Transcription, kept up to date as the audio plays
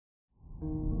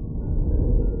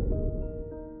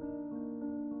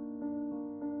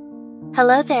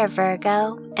Hello there,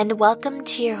 Virgo, and welcome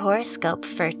to your horoscope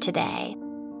for today,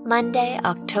 Monday,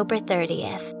 October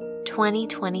 30th,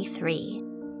 2023.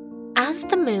 As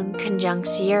the moon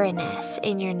conjuncts Uranus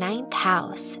in your 9th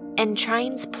house and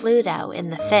trines Pluto in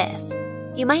the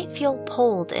 5th, you might feel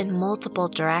pulled in multiple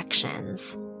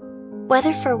directions.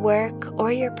 Whether for work or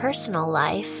your personal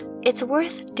life, it's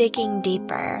worth digging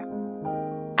deeper.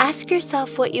 Ask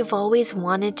yourself what you've always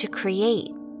wanted to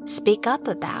create, speak up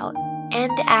about,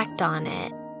 and act on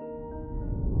it.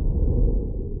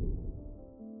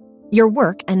 Your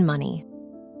work and money.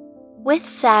 With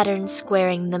Saturn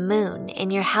squaring the moon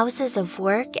in your houses of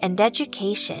work and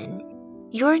education,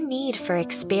 your need for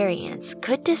experience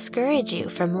could discourage you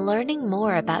from learning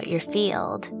more about your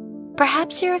field.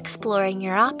 Perhaps you're exploring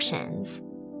your options.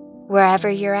 Wherever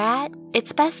you're at,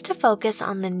 it's best to focus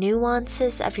on the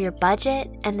nuances of your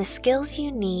budget and the skills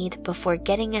you need before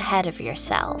getting ahead of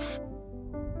yourself.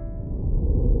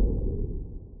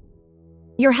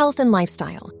 Your health and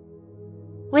lifestyle.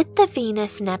 With the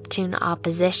Venus-Neptune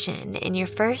opposition in your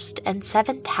 1st and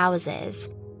 7th houses,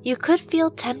 you could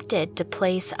feel tempted to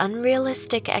place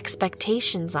unrealistic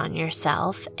expectations on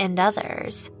yourself and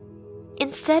others.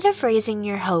 Instead of raising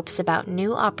your hopes about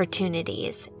new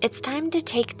opportunities, it's time to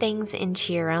take things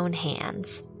into your own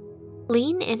hands.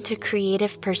 Lean into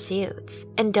creative pursuits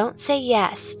and don't say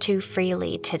yes too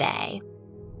freely today.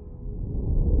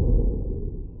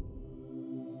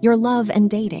 Your love and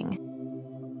dating.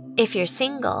 If you're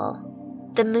single,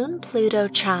 the Moon-Pluto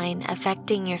trine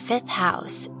affecting your 5th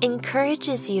house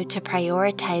encourages you to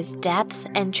prioritize depth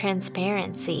and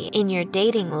transparency in your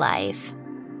dating life.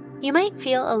 You might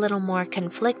feel a little more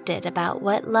conflicted about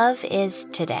what love is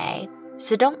today,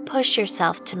 so don't push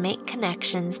yourself to make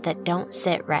connections that don't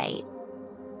sit right.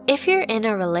 If you're in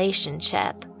a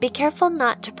relationship, be careful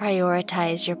not to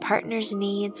prioritize your partner's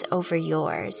needs over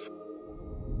yours.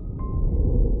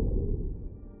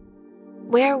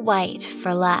 Wear white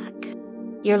for luck.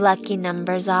 Your lucky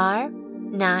numbers are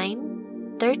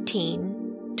 9,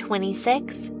 13,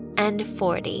 26, and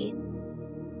 40.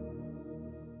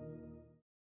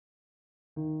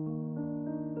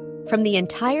 From the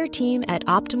entire team at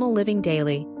Optimal Living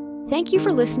Daily, thank you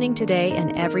for listening today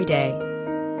and every day.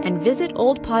 And visit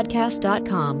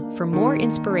oldpodcast.com for more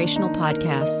inspirational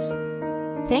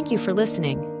podcasts. Thank you for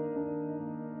listening.